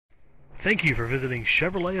Thank you for visiting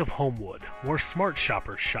Chevrolet of Homewood, where smart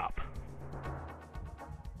shoppers shop.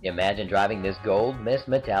 Imagine driving this gold mist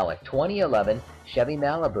metallic 2011 Chevy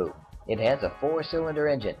Malibu. It has a 4-cylinder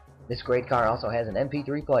engine. This great car also has an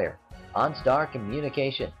MP3 player, OnStar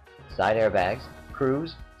communication, side airbags,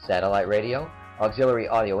 cruise, satellite radio, auxiliary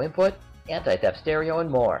audio input, anti-theft stereo,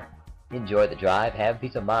 and more. Enjoy the drive, have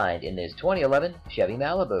peace of mind in this 2011 Chevy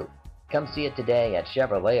Malibu. Come see it today at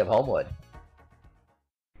Chevrolet of Homewood.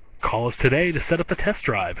 Call us today to set up a test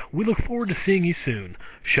drive. We look forward to seeing you soon.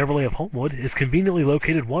 Chevrolet of Homewood is conveniently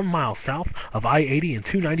located 1 mile south of I-80 and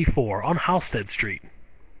 294 on Halsted Street.